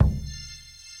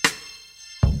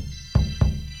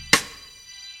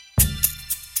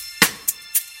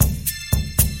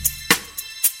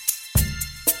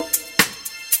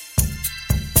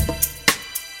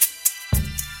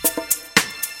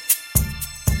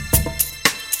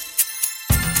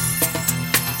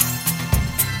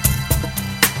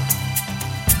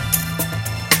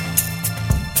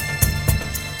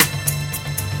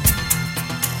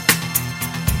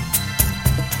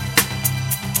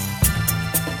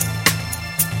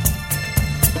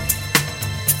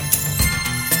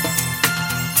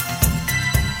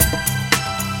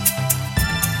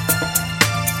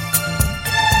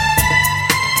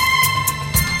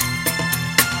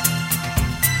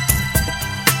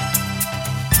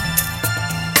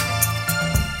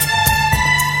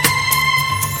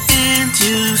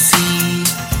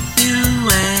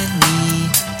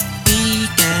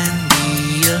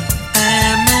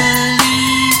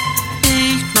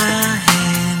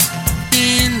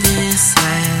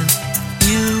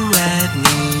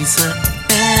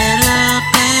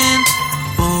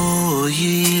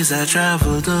I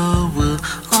travel the world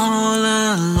all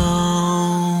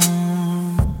alone,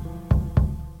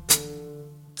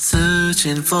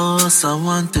 searching for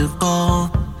someone to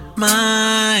call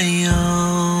my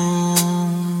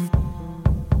own.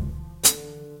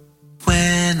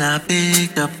 When I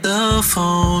pick up the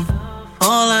phone,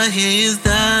 all I hear is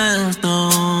dial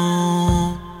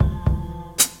tone.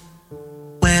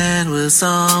 When will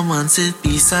someone sit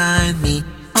beside me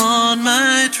on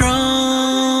my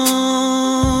throne?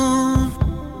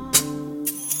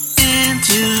 Can't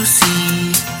you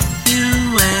see,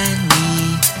 you and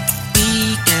me,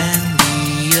 we can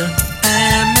be a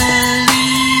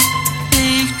family.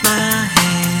 Take my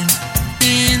hand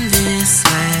in this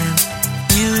land,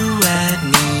 you and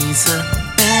me's a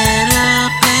better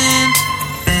plan.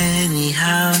 Many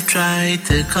have tried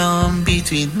to come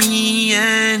between me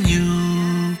and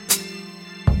you.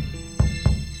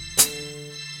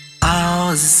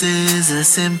 Ours is a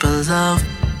simple love,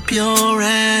 pure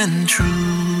and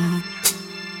true.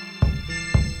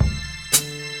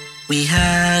 We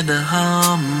had a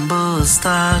humble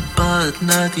start, but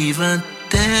not even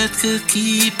that could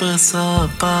keep us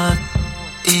apart.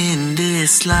 In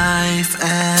this life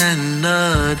and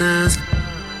others,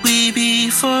 we be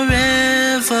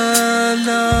forever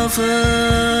lovers.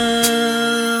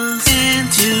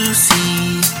 Can't you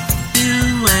see,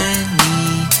 you and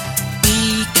me,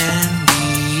 we can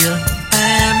be a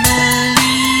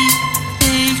family.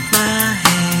 Take my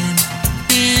hand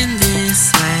in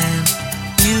this land,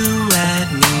 you and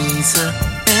me's a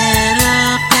better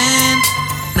plan.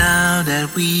 Now that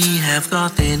we have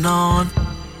gotten on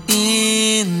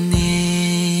in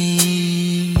it,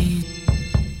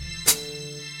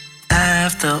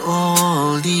 after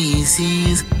all these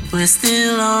years, we're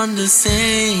still on the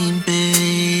same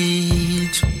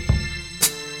page.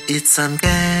 It's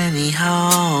uncanny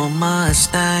how much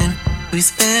time we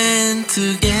spend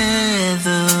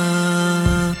together.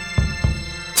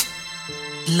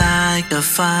 Like a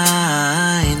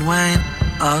fine wine,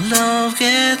 our love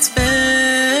gets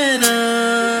better.